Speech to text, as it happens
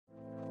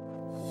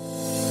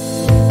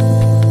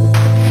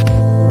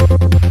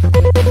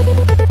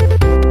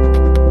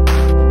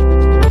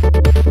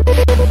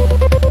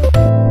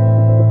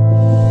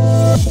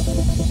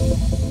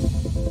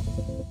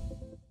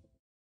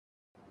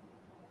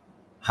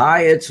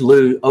Hi, it's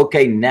Lou.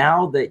 Okay,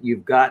 now that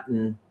you've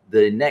gotten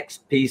the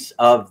next piece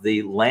of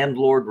the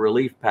Landlord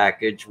Relief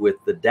Package with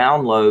the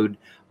download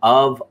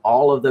of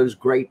all of those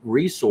great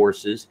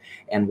resources,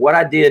 and what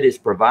I did is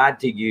provide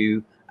to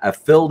you a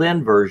filled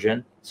in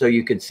version so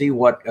you can see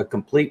what a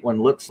complete one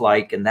looks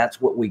like, and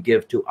that's what we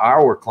give to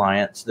our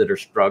clients that are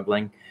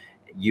struggling.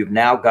 You've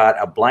now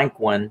got a blank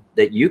one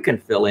that you can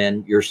fill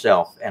in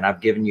yourself, and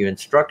I've given you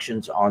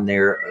instructions on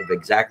there of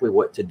exactly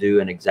what to do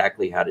and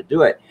exactly how to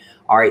do it.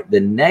 All right, the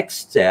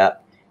next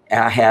step,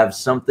 I have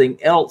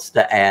something else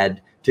to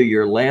add to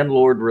your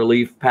Landlord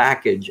Relief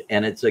Package,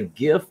 and it's a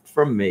gift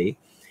from me.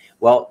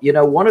 Well, you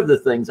know, one of the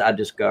things I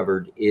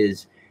discovered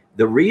is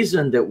the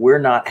reason that we're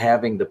not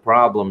having the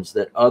problems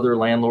that other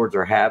landlords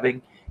are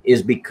having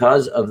is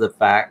because of the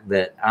fact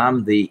that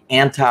I'm the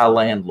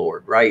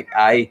anti-landlord, right?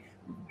 I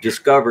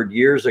discovered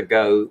years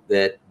ago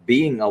that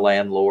being a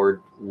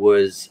landlord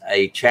was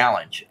a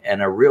challenge,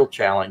 and a real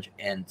challenge,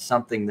 and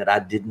something that I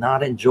did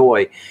not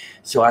enjoy.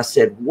 So I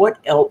said, what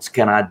else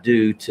can I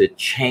do to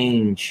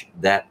change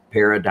that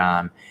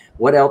paradigm?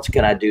 What else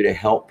can I do to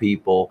help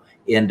people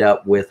end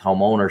up with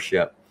home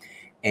ownership?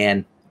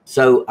 And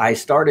so I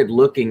started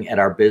looking at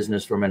our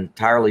business from an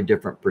entirely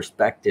different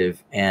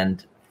perspective.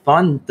 And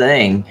fun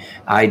thing,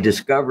 I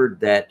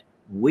discovered that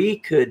we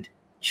could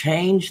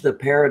change the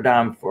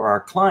paradigm for our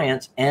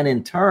clients and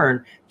in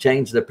turn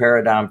change the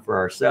paradigm for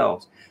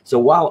ourselves. So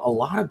while a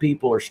lot of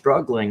people are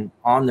struggling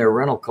on their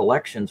rental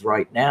collections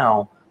right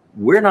now,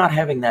 we're not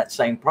having that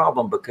same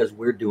problem because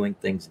we're doing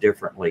things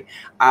differently.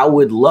 I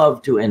would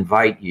love to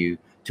invite you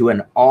to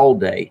an all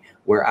day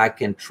where I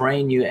can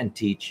train you and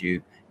teach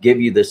you, give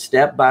you the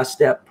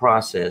step-by-step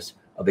process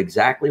of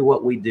exactly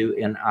what we do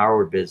in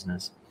our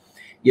business.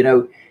 You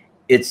know,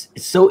 it's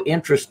so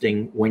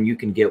interesting when you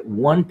can get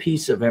one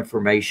piece of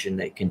information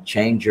that can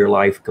change your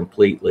life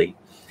completely.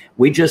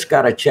 We just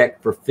got a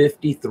check for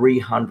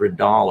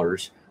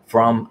 $5,300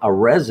 from a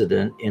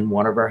resident in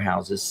one of our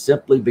houses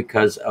simply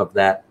because of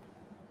that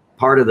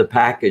part of the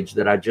package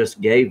that I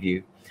just gave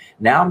you.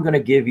 Now I'm going to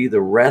give you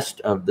the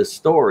rest of the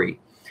story.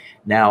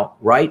 Now,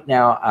 right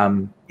now,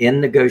 I'm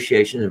in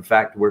negotiations. In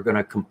fact, we're going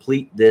to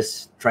complete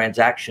this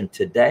transaction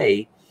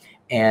today.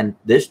 And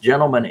this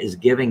gentleman is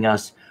giving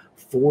us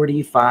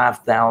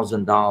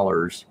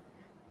 $45,000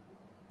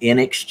 in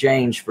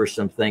exchange for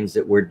some things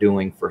that we're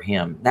doing for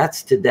him.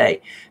 That's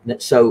today.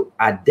 So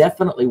I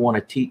definitely want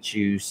to teach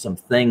you some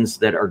things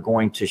that are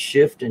going to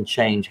shift and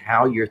change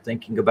how you're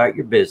thinking about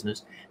your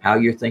business, how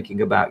you're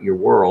thinking about your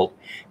world,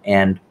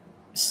 and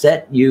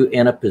set you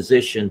in a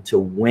position to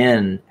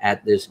win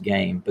at this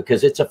game,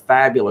 because it's a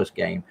fabulous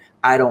game.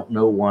 I don't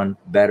know one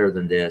better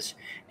than this.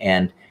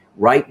 And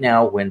right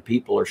now, when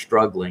people are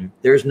struggling,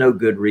 there's no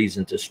good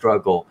reason to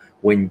struggle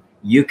when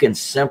you can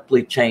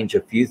simply change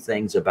a few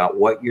things about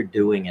what you're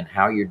doing and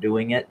how you're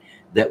doing it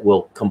that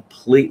will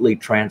completely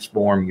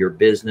transform your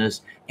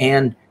business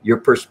and your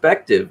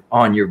perspective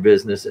on your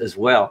business as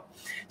well.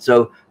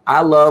 So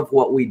I love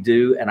what we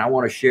do, and I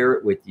want to share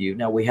it with you.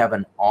 Now, we have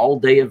an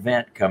all-day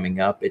event coming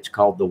up. It's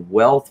called the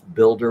Wealth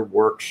Builder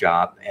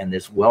Workshop, and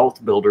this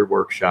Wealth Builder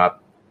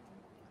Workshop,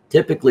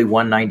 typically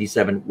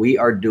 $197. We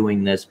are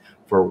doing this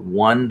for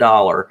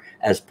 $1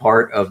 as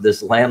part of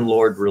this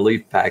Landlord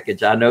Relief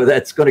Package. I know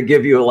that's going to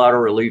give you a lot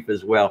of relief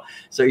as well.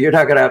 So you're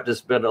not going to have to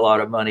spend a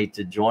lot of money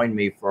to join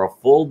me for a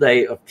full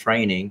day of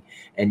training.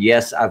 And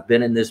yes, I've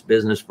been in this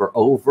business for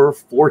over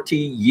 40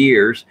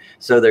 years.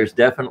 So there's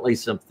definitely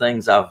some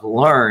things I've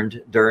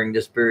learned during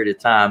this period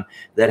of time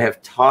that have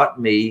taught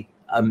me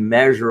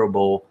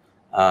immeasurable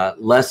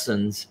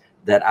lessons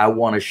that I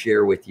want to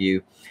share with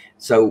you.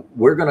 So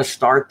we're going to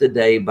start the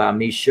day by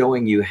me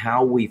showing you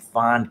how we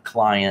find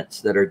clients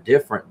that are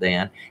different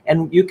than,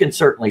 and you can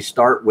certainly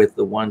start with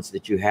the ones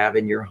that you have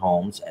in your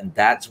homes. And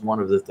that's one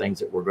of the things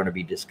that we're going to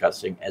be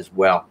discussing as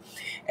well.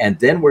 And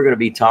then we're going to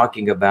be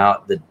talking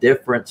about the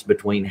difference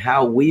between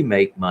how we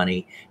make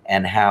money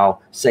and how,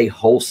 say,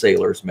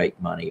 wholesalers make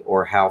money,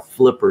 or how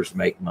flippers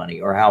make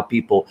money, or how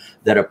people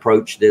that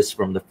approach this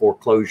from the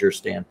foreclosure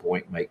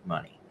standpoint make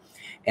money.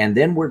 And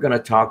then we're going to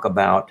talk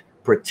about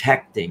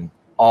protecting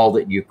all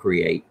that you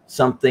create,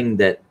 something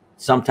that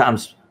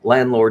sometimes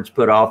landlords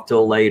put off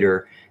till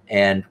later.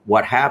 And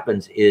what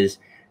happens is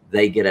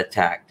they get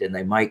attacked, and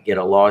they might get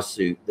a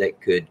lawsuit that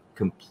could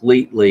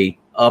completely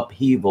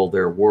upheaval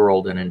their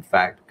world, and in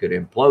fact could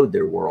implode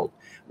their world.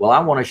 Well, I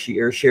want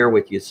to share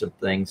with you some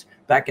things.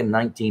 Back in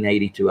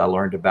 1982, I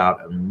learned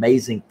about an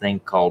amazing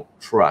thing called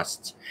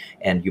trusts.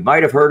 And you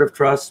might have heard of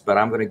trusts, but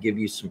I'm going to give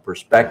you some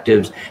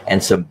perspectives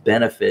and some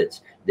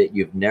benefits that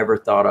you've never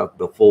thought of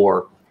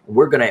before.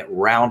 We're going to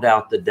round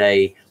out the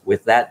day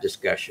with that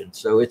discussion.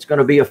 So it's going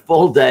to be a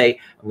full day.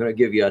 I'm going to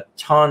give you a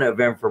ton of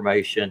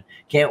information.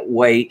 Can't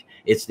wait.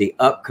 It's the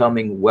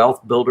upcoming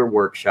Wealth Builder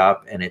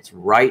Workshop, and it's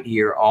right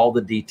here, all the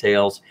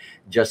details.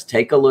 Just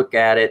take a look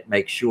at it.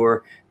 Make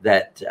sure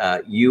that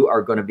you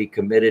are going to be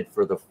committed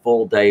for the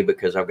full day,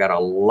 because I've got a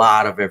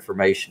lot of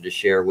information to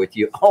share with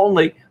you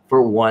only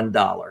for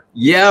 $1.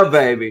 Yeah,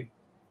 baby.